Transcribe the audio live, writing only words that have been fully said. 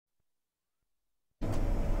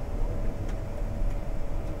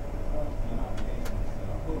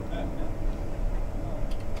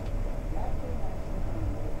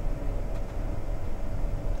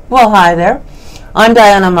Well, hi there. I'm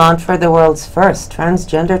Diana Montford, the world's first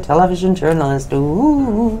transgender television journalist.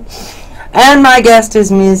 Ooh. And my guest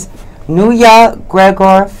is Ms. Nya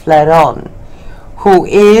Gregor Fleron, who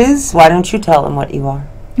is, why don't you tell them what you are?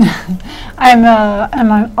 I'm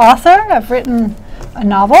an author. I've written a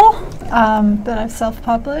novel that I've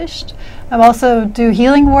self-published. I also do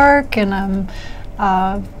healing work, and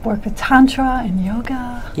work with Tantra and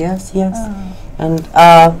yoga. Yes, yes. And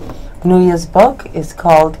Nya's book is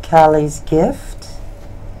called Callie's Gift,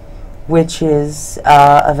 which is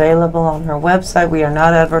available on her website. We are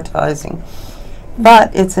not advertising, but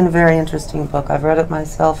it's a very interesting book. I've read it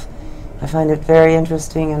myself. I find it very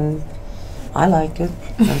interesting, and I liked it.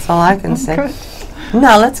 That's all I can say. Good.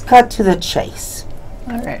 Now let's cut to the chase.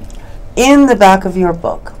 All right. In the back of your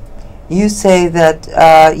book, you say that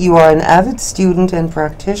you are an avid student and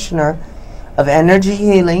practitioner of energy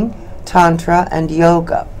healing, Tantra, and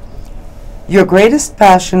yoga. Your greatest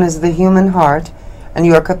passion is the human heart and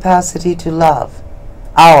your capacity to love.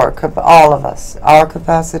 All of us, our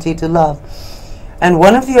capacity to love. And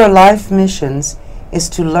one of your life missions is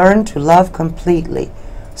to learn to love completely,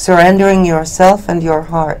 surrendering yourself and your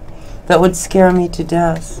heart. That would scare me to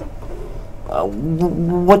death.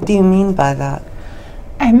 What do you mean by that?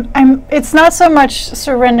 It's not so much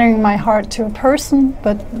surrendering my heart to a person,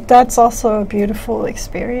 but that's also a beautiful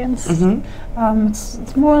experience. Mm-hmm.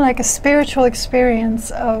 It's more like a spiritual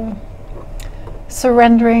experience of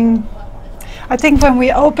surrendering. I think when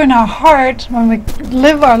we open our heart, when we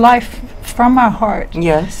live our life from our heart,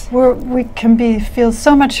 yes, we can feel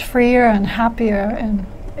so much freer and happier and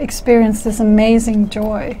experience this amazing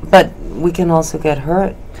joy. But we can also get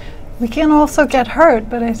hurt. We can also get hurt,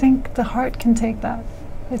 but I think the heart can take that.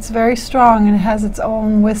 It's very strong and it has its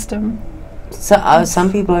own wisdom. So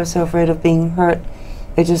some people are so afraid of being hurt,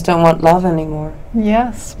 they just don't want love anymore.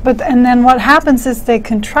 Yes, and then what happens is they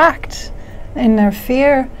contract in their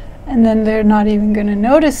fear, and then they're not even going to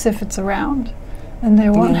notice if it's around, and they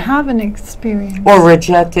won't have an experience. Or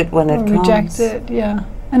reject it when it comes. Reject it, yeah.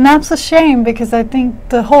 And that's a shame, because I think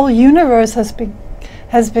the whole universe has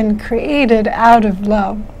been created out of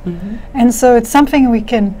love. Mm-hmm. And so it's something we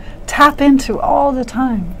can tap into all the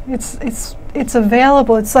time. It's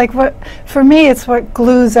available. It's like for me, it's what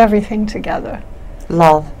glues everything together.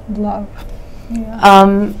 Love. Love.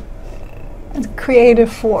 Yeah. The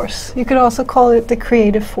creative force. You could also call it the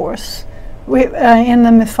creative force. In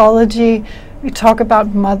the mythology, we talk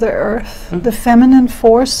about Mother Earth. Mm-hmm. The feminine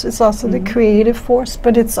force is also Mm-hmm. the creative force,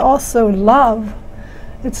 but it's also love.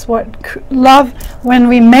 It's what love. When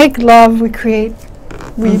we make love, we create.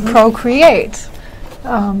 We procreate.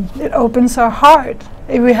 It opens our heart.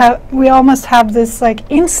 We almost have this like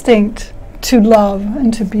instinct to love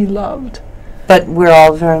and to be loved. But we're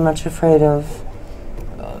all very much afraid of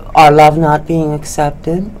our love not being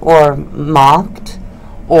accepted or mocked,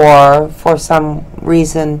 or for some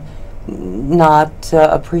reason not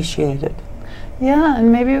appreciated. Yeah,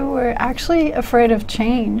 and maybe we're actually afraid of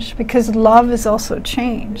change, because love is also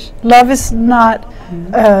change. Love is not,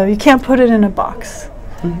 you can't put it in a box.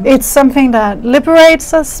 Mm-hmm. It's something that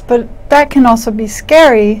liberates us, but that can also be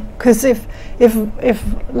scary, because if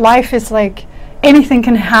life is like anything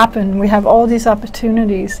can happen, we have all these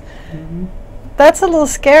opportunities, that's a little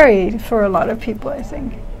scary for a lot of people, I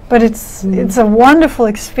think. But it's a wonderful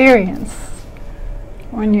experience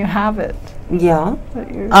when you have it. Yeah.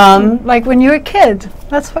 Like when you're a kid,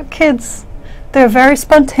 that's what kids, they're very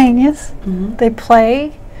spontaneous. Mm-hmm. They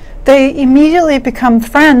play. They immediately become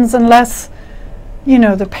friends unless,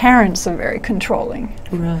 the parents are very controlling.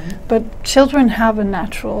 Right. But children have a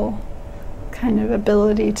natural kind of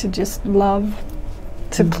ability to just love,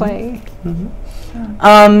 to play. Mm-hmm.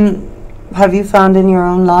 Yeah. Have you found in your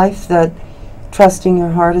own life that trusting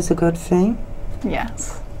your heart is a good thing?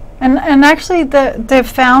 Yes. And actually,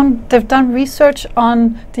 they've done research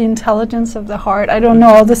on the intelligence of the heart. I don't know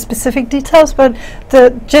all the specific details, but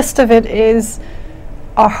the gist of it is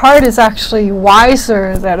our heart is actually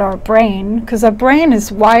wiser than our brain, because our brain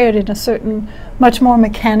is wired in a certain, much more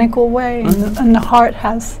mechanical way, and the heart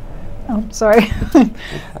has,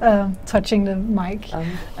 touching the mic.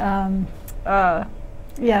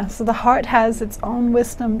 So the heart has its own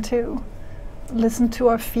wisdom too. Listen to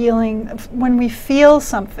our feeling. When we feel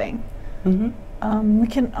something, we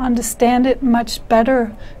can understand it much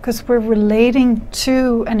better, because we're relating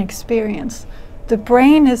to an experience. The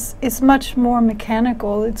brain is much more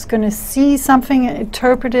mechanical. It's going to see something,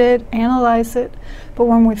 interpret it, analyze it. But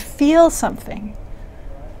when we feel something,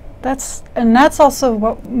 that's also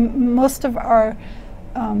what most of our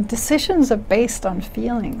decisions are based on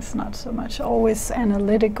feelings, not so much always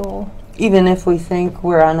analytical. Even if we think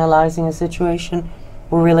we're analyzing a situation,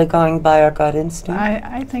 we're really going by our gut instinct?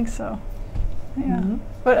 I think so. Yeah.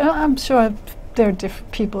 But I'm sure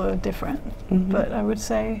people are different. But I would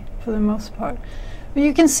say for the most part. But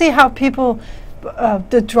you can see how people,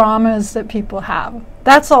 the dramas that people have,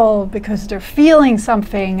 that's all because they're feeling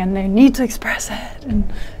something and they need to express it,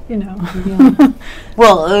 and you know. Yeah.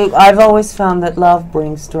 Well, I've always found that love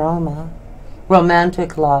brings drama.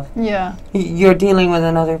 Romantic love. Yeah. You're dealing with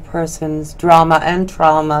another person's drama and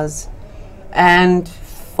traumas and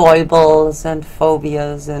foibles and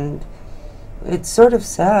phobias, and it's sort of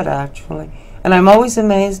sad, actually. And I'm always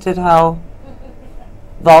amazed at how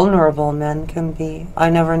vulnerable men can be. I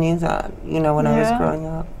never knew that, you know, when I was growing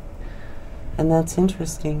up. And that's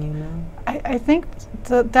interesting, you know. I think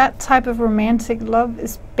that type of romantic love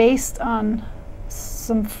is based on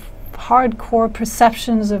some hardcore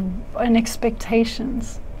perceptions of and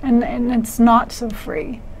expectations, and it's not so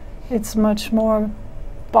free. It's much more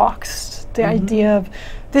boxed. The idea of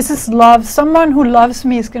this is love. Someone who loves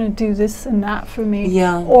me is going to do this and that for me.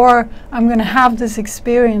 Yeah. Or I'm going to have this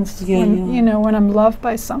experience when you know, when I'm loved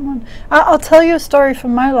by someone. I'll tell you a story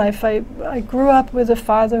from my life. I grew up with a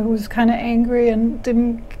father who was kind of angry and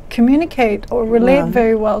didn't communicate or relate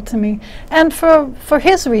very well to me, and for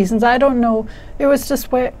his reasons. I don't know. It was just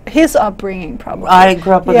his upbringing, probably. I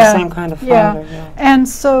grew up with the same kind of father. Yeah. And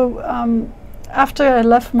so after I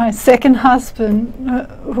left my second husband,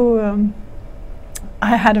 who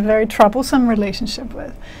I had a very troublesome relationship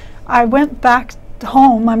with, I went back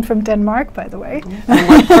home. I'm from Denmark, by the way. And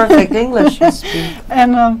what perfect English you speak.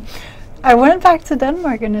 And I went back to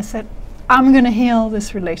Denmark and I said, I'm going to heal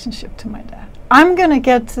this relationship to my dad. I'm going to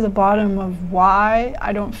get to the bottom of why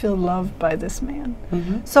I don't feel loved by this man.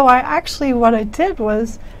 So what I did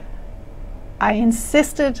was, I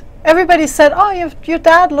insisted. Everybody said, oh, your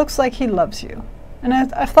dad looks like he loves you. And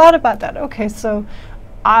I thought about that. Okay, so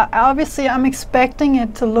obviously I'm expecting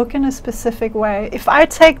it to look in a specific way. If I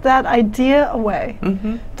take that idea away,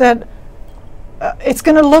 that it's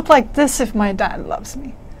going to look like this if my dad loves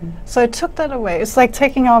me. So I took that away. It's like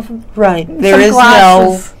taking off there is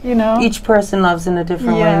glasses, no, you know. each person loves in a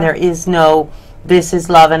different way, and there is no, this is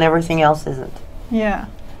love and everything else isn't. Yeah.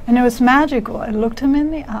 And it was magical. I looked him in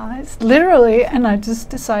the eyes, literally, and I just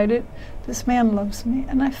decided, this man loves me,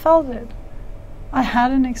 and I felt it. I had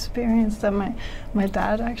an experience that my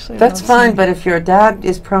dad actually That's loves fine, me. but if your dad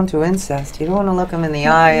is prone to incest, you don't want to look him in the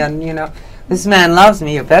eye and, you know, this man loves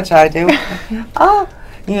me, you betcha I do. Oh,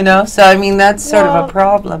 you know, so I mean, that's sort of a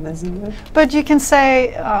problem, isn't it? But you can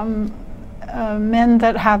say men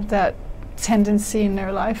that have that tendency in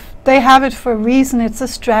their life, they have it for a reason. It's a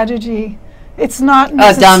strategy. It's not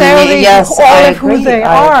necessarily all of who they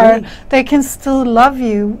are. They can still love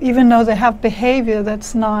you, even though they have behavior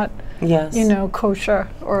that's not, you know, kosher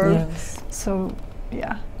or so.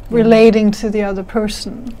 Yeah, relating to the other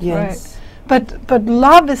person. Right. But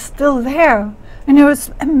love is still there, and it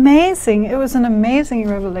was amazing. It was an amazing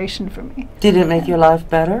revelation for me. Did it make your life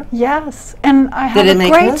better? Yes, and I had a great time. Did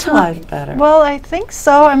it make his life better? Well, I think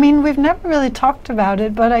so. I mean, we've never really talked about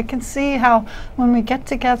it, but I can see how when we get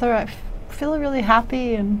together, I feel really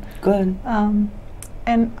happy and good.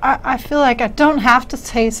 And I feel like I don't have to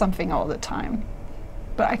say something all the time,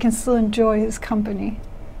 but I can still enjoy his company,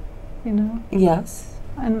 you know. Yes.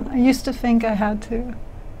 And I used to think I had to,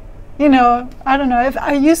 you know. I don't know. If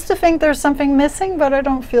I used to think there's something missing, but I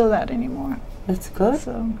don't feel that anymore. That's good.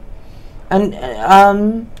 So.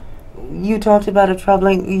 And you talked about a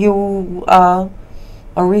troubling. You are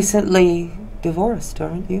recently divorced,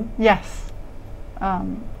 aren't you? Yes.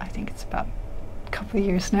 I think it's about a couple of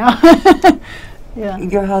years now. Yeah.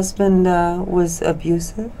 Your husband was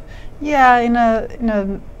abusive? Yeah, in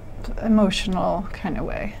a emotional kind of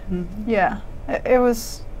way. Yeah, it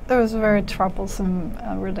was a very troublesome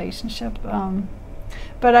relationship.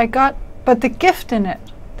 But the gift in it,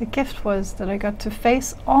 the gift was that I got to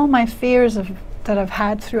face all my fears that I've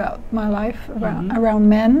had throughout my life around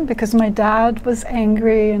men, because my dad was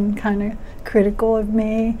angry and kind of critical of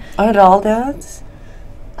me. Aren't all dads?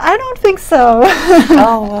 I don't think so.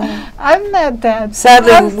 Oh, wow. I'm not dad.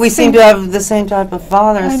 Sadly, we seem to have the same type of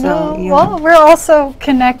father. I know. So, yeah. Well, we're also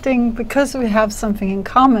connecting because we have something in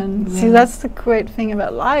common. Yeah. See, that's the great thing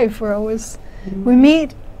about life. We're always, we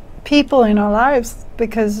meet people in our lives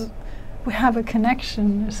because we have a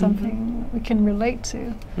connection or something we can relate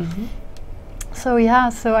to. So yeah,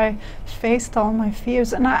 so I faced all my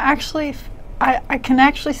fears, and I can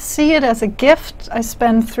actually see it as a gift. I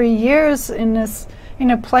spent 3 years in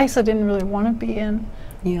a place I didn't really want to be in,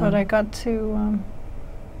 but I got to,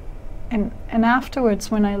 and afterwards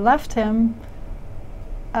when I left him,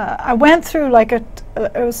 I went through it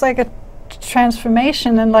was like a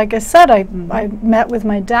transformation. And like I said, I met with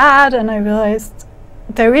my dad, and I realized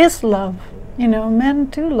there is love. You know, men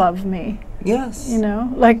do love me. Yes. You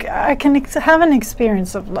know, like I can have an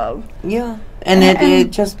experience of love. Yeah. And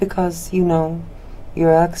it just because, you know,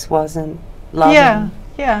 your ex wasn't loving. Yeah.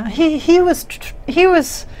 Yeah. He was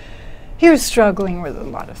struggling with a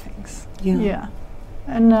lot of things. Yeah. Yeah.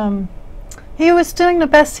 And he was doing the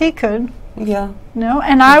best he could. Yeah. You know,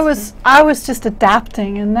 and I was just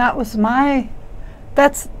adapting, and that's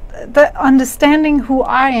the understanding who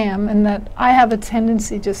I am, and that I have a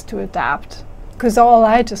tendency just to adapt, because all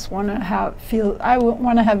I just want to I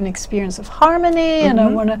want to have an experience of harmony, and I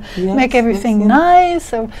want to make everything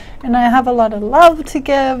nice, and I have a lot of love to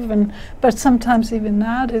give, but sometimes even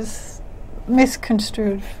that is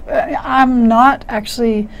misconstrued. I'm not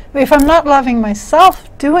actually, if I'm not loving myself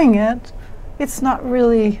doing it, it's not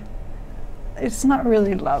really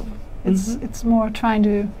love. It's more trying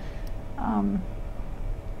to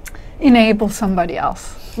enable somebody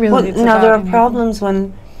else. Really, well, now there are problems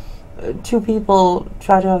when two people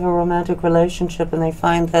try to have a romantic relationship and they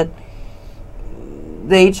find that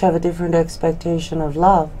they each have a different expectation of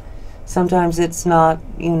love. Sometimes it's not,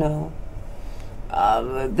 you know,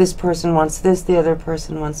 this person wants this, the other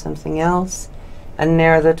person wants something else, and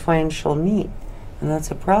ne'er the twain shall meet. And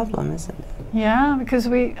that's a problem, isn't it? Yeah, because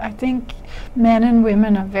I think men and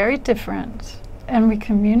women are very different, and we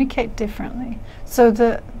communicate differently. So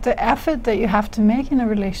the effort that you have to make in a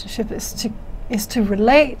relationship is to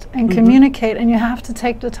relate and communicate, and you have to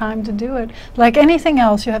take the time to do it. Like anything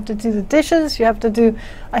else, you have to do the dishes,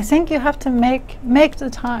 I think you have to make the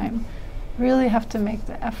time, really have to make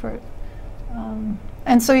the effort.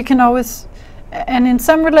 And so you can always, and in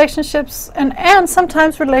some relationships, and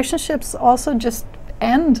sometimes relationships also just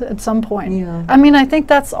end at some point. Yeah. I mean, I think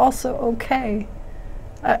that's also okay.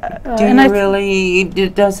 Do you really,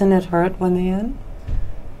 doesn't it hurt when they end?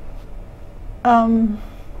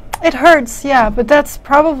 It hurts, yeah, but that's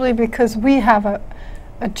probably because we have a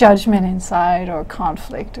judgment inside or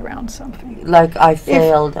conflict around something. Like, I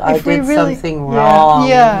failed, I did something wrong.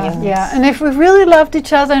 Yeah. And if we really loved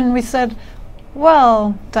each other and we said,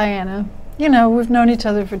 well, Diana, you know, we've known each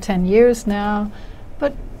other for 10 years now,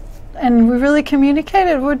 and we really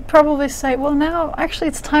communicated, we'd probably say, well, now, actually,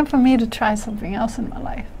 it's time for me to try something else in my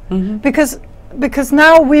life. Because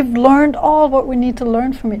now we've learned all what we need to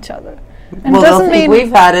learn from each other. And well, doesn't mean we've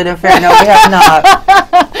had an affair. No, we have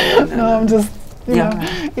not. No, I'm just, you know,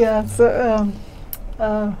 yeah. So,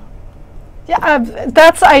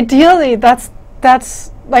 that's ideally,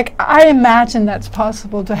 that's like, I imagine that's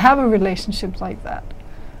possible to have a relationship like that.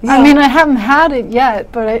 Yeah. I mean, I haven't had it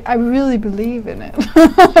yet, but I really believe in it.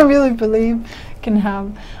 I really believe can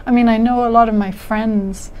have. I mean, I know a lot of my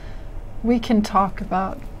friends, we can talk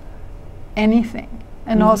about anything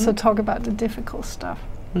and also talk about the difficult stuff.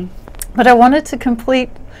 But I wanted to complete,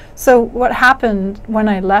 so what happened when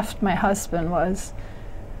I left my husband was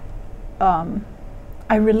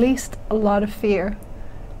I released a lot of fear,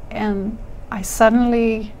 and I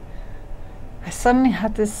suddenly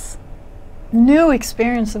had this new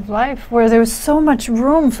experience of life where there was so much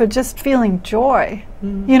room for just feeling joy.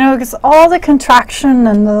 You know, because all the contraction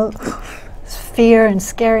and the fear and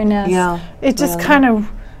scariness, it just kind of,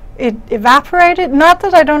 it evaporated. Not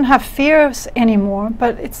that I don't have fears anymore,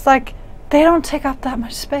 but it's like they don't take up that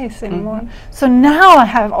much space anymore. So now I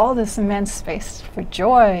have all this immense space for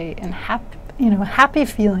joy and happy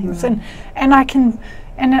feelings, and I can,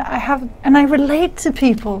 and I relate to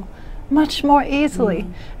people much more easily,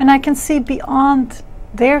 and I can see beyond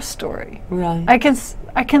their story. Right.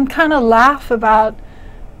 I can kind of laugh about,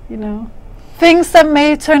 you know, things that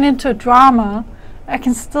may turn into drama. I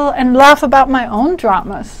can still and laugh about my own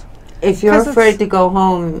dramas. If you're afraid to go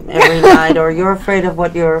home every night, or you're afraid of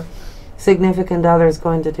what your significant other is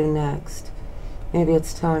going to do next, maybe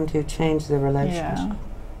it's time to change the relationship.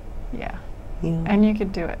 Yeah. And you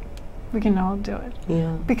could do it. We can all do it.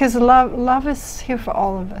 Yeah. Because love is here for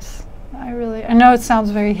all of us. I know it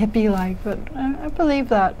sounds very hippie-like, but I believe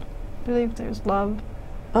that. I believe there's love.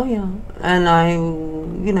 Oh yeah, and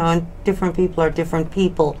and different people are different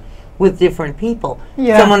people with different people.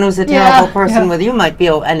 Yeah. Someone who's a terrible person with you might be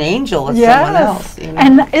an angel with someone else. You know?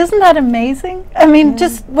 And isn't that amazing? I mean,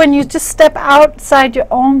 just when you just step outside your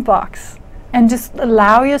own box and just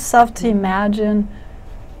allow yourself to imagine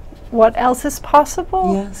what else is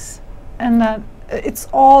possible. Yes. And that it's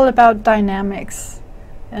all about dynamics.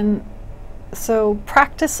 And so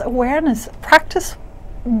practice awareness, practice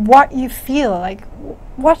what you feel, like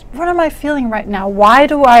what am I feeling right now? Why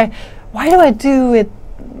do I do it?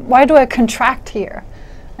 Why do I contract here?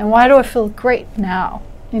 And why do I feel great now?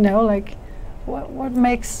 You know, like What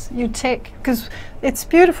makes you tick? Because it's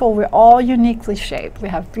beautiful. We're all uniquely shaped. We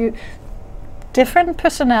have different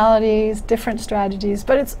personalities, different strategies,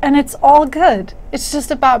 but it's all good. It's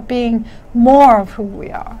just about being more of who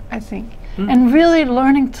we are, I think, and really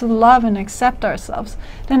learning to love and accept ourselves.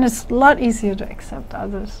 Then it's a lot easier to accept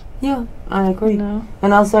others. Yeah, I agree. You know?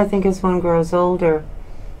 And also I think as one grows older,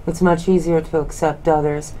 it's much easier to accept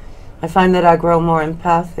others. I find that I grow more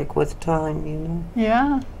empathic with time, you know.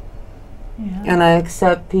 Yeah. Yeah. And I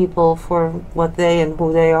accept people for what they and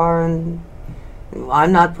who they are, and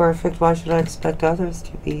I'm not perfect. Why should I expect others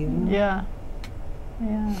to be? You know? Yeah.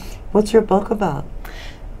 Yeah. What's your book about?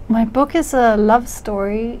 My book is a love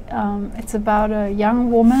story. It's about a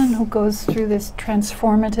young woman who goes through this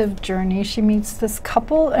transformative journey. She meets this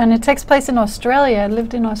couple, and it takes place in Australia. I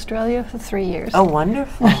lived in Australia for 3 years. Oh,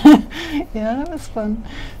 wonderful. Yeah, that was fun.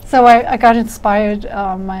 So I got inspired.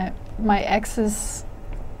 My ex's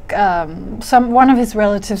one of his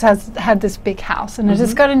relatives had this big house, and I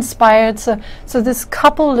just got inspired. So this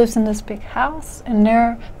couple lives in this big house, and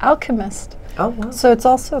they're alchemists. Oh, wow. So it's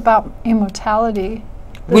also about immortality.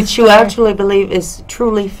 Which you actually believe is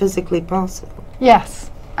truly physically possible.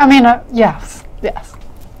 Yes. I mean, yes.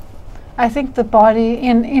 I think the body,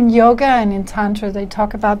 in yoga and in Tantra, they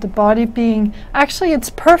talk about the body being, actually it's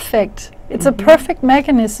perfect. It's a perfect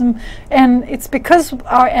mechanism, and it's because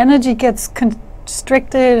our energy gets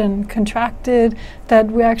constricted and contracted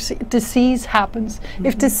that we actually, disease happens.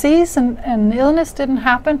 If disease and illness didn't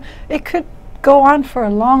happen, it could go on for a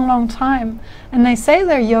long, long time. And they say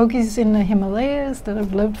there are yogis in the Himalayas that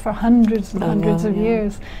have lived for hundreds and hundreds of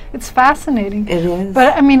years. It's fascinating. It is.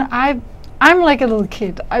 But I mean, I'm like a little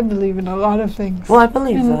kid. I believe in a lot of things. Well, I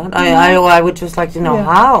believe that. I would just like to know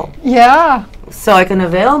how. Yeah. So I can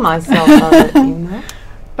avail myself of it, you know?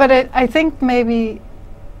 But I think maybe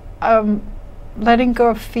letting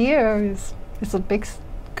go of fear is a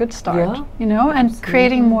good start, you know, and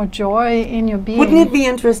creating more joy in your being. Wouldn't it be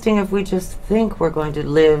interesting if we just think we're going to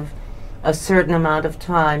live a certain amount of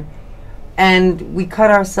time and we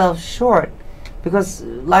cut ourselves short because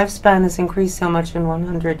lifespan has increased so much in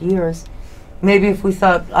 100 years. Maybe if we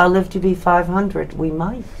thought, I'll live to be 500, we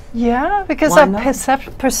might. Yeah, because our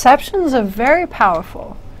perceptions are very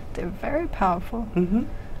powerful. They're very powerful.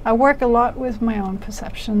 I work a lot with my own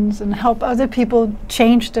perceptions and help other people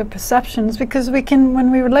change their perceptions, because we can,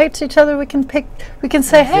 when we relate to each other, we can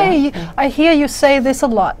say, hey, I hear you say this a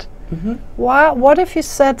lot. What if you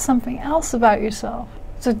said something else about yourself?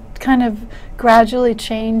 To kind of gradually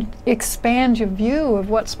expand your view of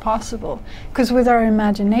what's possible. Because with our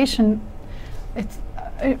imagination, it's,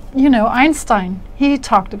 you know, Einstein, he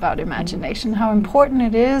talked about imagination, how important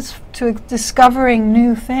it is to discovering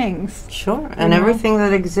new things. Sure, and everything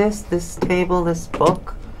that exists, this table, this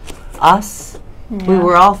book, us, we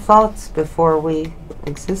were all thoughts before we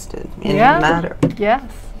existed in matter. Yes.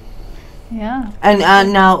 Yeah.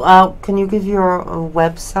 And now, can you give your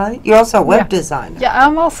website? You're also a web designer. Yeah,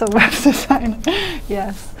 I'm also a web designer.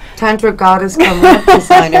 Yes. Tantra goddess come web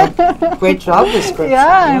designer. Great job description. Yeah,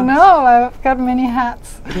 I know. I've got many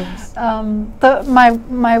hats. Yes.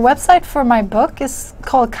 My website for my book is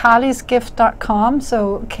called kalisgift.com.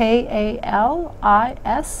 So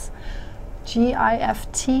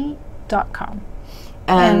KALISGIFT.com.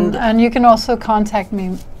 And you can also contact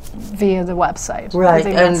me via the website. Right,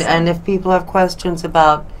 and if people have questions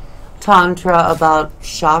about Tantra, about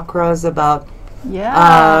chakras, about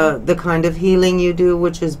the kind of healing you do,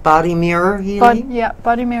 which is body mirror healing.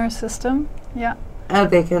 Body mirror system. Yeah.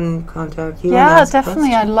 They can contact you. Yeah, definitely.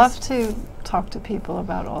 Questions. I'd love to talk to people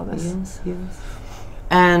about all this. Yes, yes.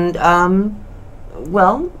 And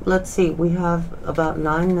well, let's see. We have about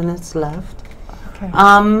 9 minutes left. Okay.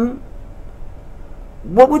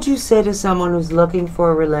 What would you say to someone who's looking for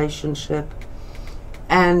a relationship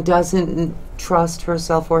and doesn't trust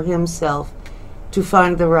herself or himself to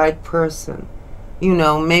find the right person? You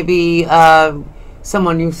know, maybe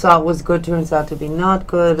someone you thought was good turns out to be not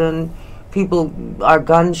good, and people are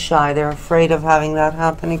gun shy. They're afraid of having that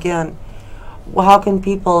happen again. Well, how can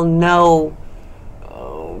people know?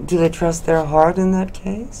 Do they trust their heart in that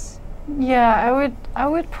case? Yeah, I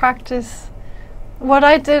would practice what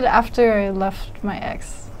I did after I left my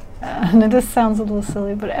ex. And this sounds a little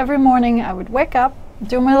silly, but every morning I would wake up,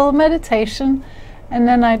 do my little meditation, and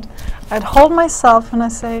then I'd hold myself and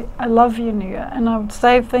I'd say, I love you, Nya. And I would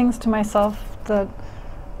say things to myself that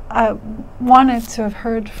I wanted to have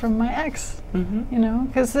heard from my ex, you know,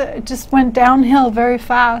 because it just went downhill very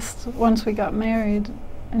fast once we got married.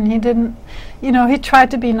 And he didn't, you know, he tried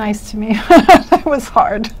to be nice to me. It was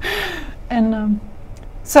hard. And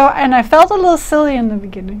so I felt a little silly in the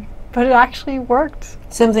beginning. but it actually worked.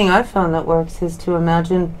 Something I found that works is to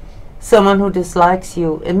imagine someone who dislikes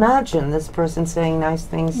you. Imagine this person saying nice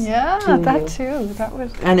things to that you. too. That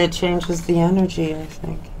was, and it changes the energy, I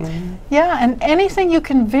think. yeah, and anything you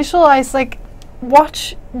can visualize, like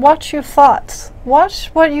watch your thoughts. Watch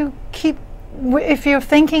what you keep. If you're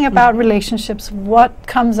thinking about relationships, what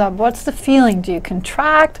comes up? What's the feeling? Do you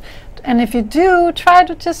contract? And if you do, try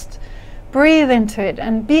to just breathe into it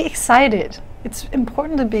and be excited. It's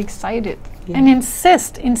important to be excited and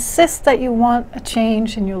insist that you want a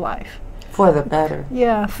change in your life. For the better.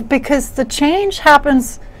 Yeah, because the change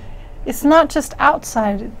happens, it's not just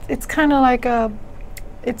outside. It's kind of like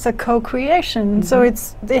it's a co-creation. So it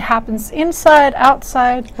happens inside,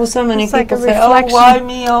 outside. Well, so many it's people like say, oh, why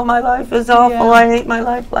me? Oh, my life is awful. I hate my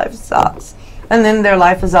life. Life sucks. And then their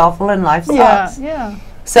life is awful and life sucks. Yeah.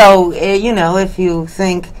 So, you know, if you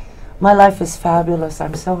think, my life is fabulous,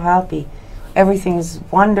 I'm so happy, everything is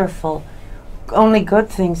wonderful, only good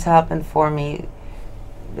things happen for me,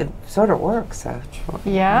 it sort of works, actually.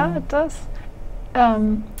 Yeah, it does.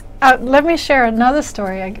 Let me share another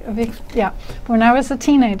story. When I was a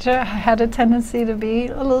teenager, I had a tendency to be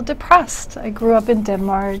a little depressed. I grew up in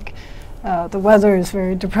Denmark. The weather is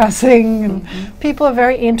very depressing, and people are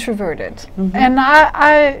very introverted. And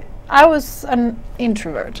I was an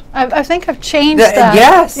introvert. I think I've changed that.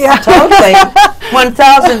 Yes, totally.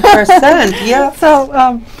 1,000%, yeah.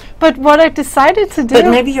 So, but what I decided to do... But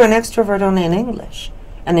maybe you're an extrovert only in English.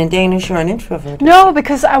 And in Danish, you're an introvert. No,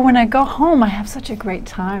 because when I go home, I have such a great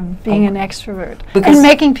time being an extrovert. And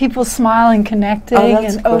making people smile and connecting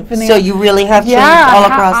and opening. So you really have changed all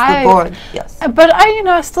across the board. Yes. But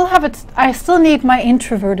I still have it. I still need my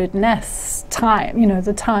introvertedness time. You know,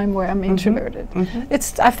 the time where I'm introverted.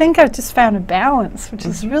 I think I just found a balance, which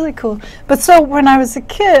is really cool. But so when I was a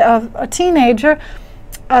kid, a teenager,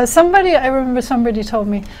 I remember somebody told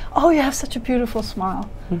me, oh, you have such a beautiful smile.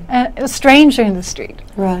 And a stranger in the street.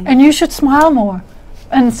 Right. And you should smile more.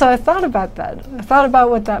 And so I thought about that. I thought about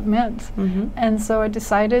what that meant. And so I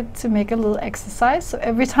decided to make a little exercise. So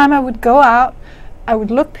every time I would go out, I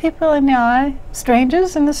would look people in the eye,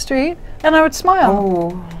 strangers in the street, and I would smile.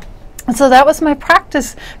 Oh. And so that was my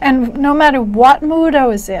practice. And no matter what mood I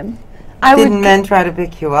was in, Didn't men try to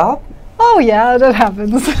pick you up? Oh yeah, that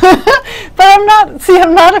happens. But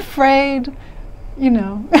I'm not afraid, you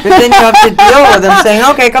know. But then you have to deal with them saying,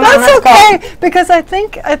 okay, come on, let's go. Because I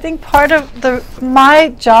think part of my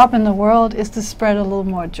job in the world is to spread a little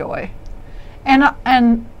more joy. And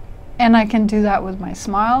I can do that with my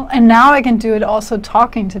smile. And now I can do it also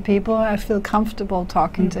talking to people. I feel comfortable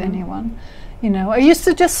talking to anyone. You know, I used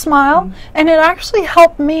to just smile, and it actually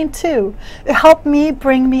helped me too. It helped me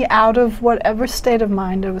bring me out of whatever state of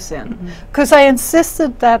mind I was in, because I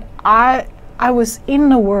insisted that I was in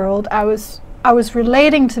the world. I was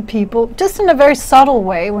relating to people just in a very subtle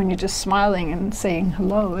way when you're just smiling and saying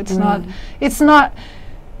hello. It's not.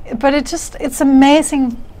 But it's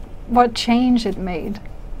amazing what change it made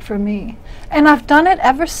for me, and I've done it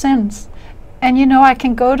ever since. And you know, I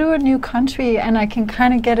can go to a new country and I can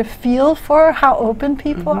kind of get a feel for how open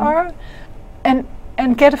people are, and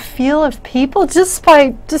get a feel of people just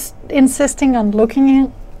by insisting on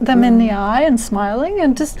looking them in the eye and smiling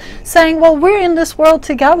and just saying, well, we're in this world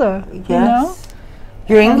together. Yes. You know?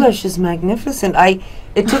 Your English is magnificent.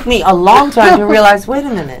 It took me a long time to realize, wait a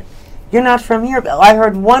minute, you're not from here. I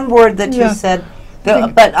heard one word that you said,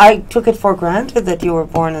 but I took it for granted that you were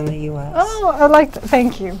born in the U.S. Oh, I like that.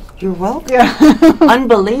 Thank you. You're welcome. Yeah.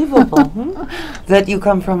 Unbelievable that you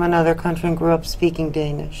come from another country and grew up speaking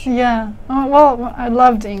Danish. Yeah. Oh, well, I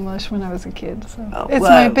loved English when I was a kid, so it's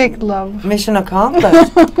my big love. Mission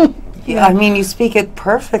accomplished. I mean, you speak it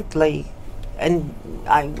perfectly, and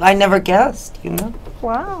I never guessed, you know.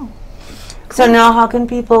 Wow. So now how can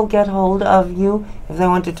people get hold of you if they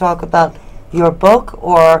want to talk about your book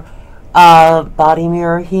or body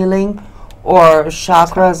mirror healing or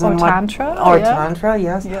chakras or and tantra? Or tantra,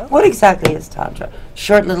 yes. Yeah. What exactly is tantra?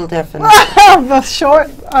 Short little definition. The short,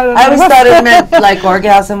 I don't know. I always thought it meant like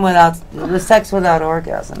orgasm without, the sex without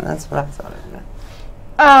orgasm. That's what I thought it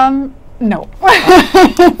meant. No.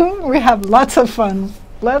 We have lots of fun,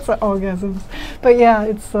 lots of orgasms. But yeah,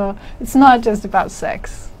 it's not just about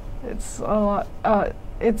sex. It's a lot,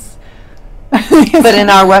 but in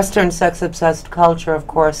our Western sex-obsessed culture, of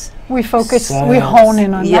course, we hone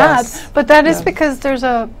in on that. But that is because there's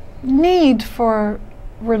a need for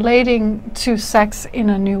relating to sex in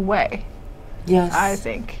a new way. Yes. I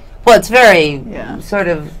think. Well, it's very sort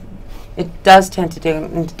of, it does tend to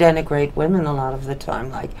denigrate women a lot of the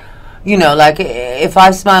time. Like, you know, like if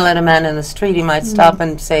I smile at a man in the street, he might stop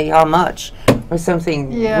and say how much or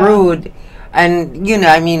something rude. And, you know,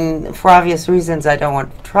 I mean, for obvious reasons, I don't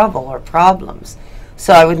want trouble or problems.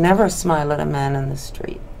 So I would never smile at a man in the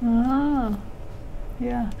street. Ah,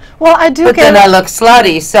 yeah. Well, I do But get. then I look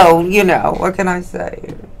slutty, so, you know, what can I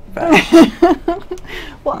say?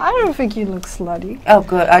 Well, I don't think you look slutty. Oh,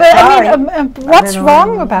 good. But try. I mean, what's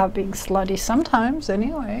wrong about being slutty? Sometimes,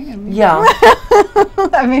 anyway. I mean, Yeah.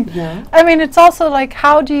 I mean, Yeah. I mean, it's also like,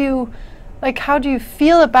 how do you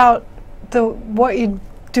feel about what you're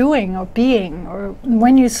doing or being, or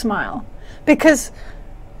when you smile? Because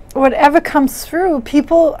whatever comes through,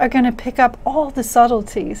 people are going to pick up all the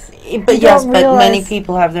subtleties. But yes, but many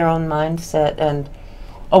people have their own mindset, and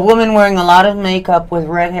a woman wearing a lot of makeup with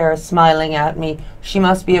red hair smiling at me, she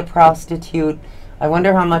must be a prostitute. I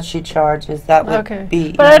wonder how much she charges. That would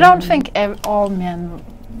be. But I don't think all men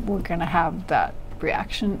were going to have that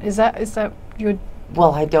reaction. Is that your?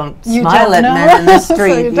 Well, I don't You smile don't at know? men in the So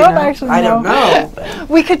street. you don't actually I don't know. but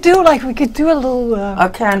We could do a little. a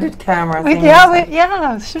candid camera thing.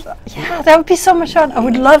 That would be so much fun. I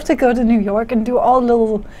would love to go to New York and do all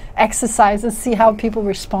little exercises, see how people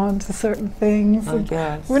respond to certain things. I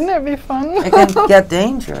guess. Wouldn't it be fun? It can get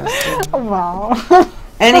dangerous. Wow.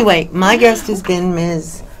 Anyway, my guest has been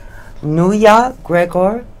Ms. Nya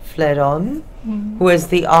Gregor Fleron, who is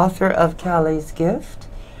the author of Kali's Gift.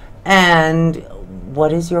 And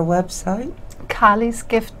what is your website?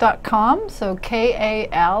 KalisGift.com. So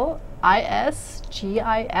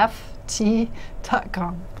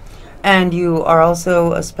KALISGIFT.com. And you are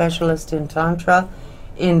also a specialist in Tantra,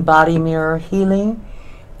 in body mirror healing,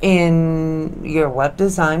 in your web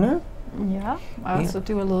designer. Yeah, I also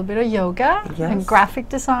do a little bit of yoga and graphic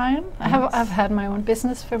design. I've had my own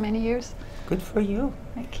business for many years. Good for you.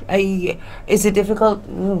 Thank you. Is it difficult?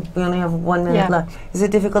 We only have 1 minute left. Is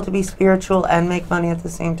it difficult to be spiritual and make money at the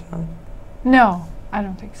same time? No, I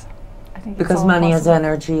don't think so. I think because it's all money possible. is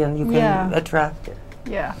energy and you can attract it.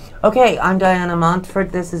 Yeah. Okay, I'm Diana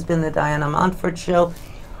Montford. This has been the Diana Montford Show.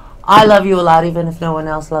 I love you a lot, even if no one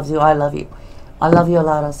else loves you. I love you. I love you a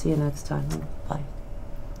lot. I'll see you next time.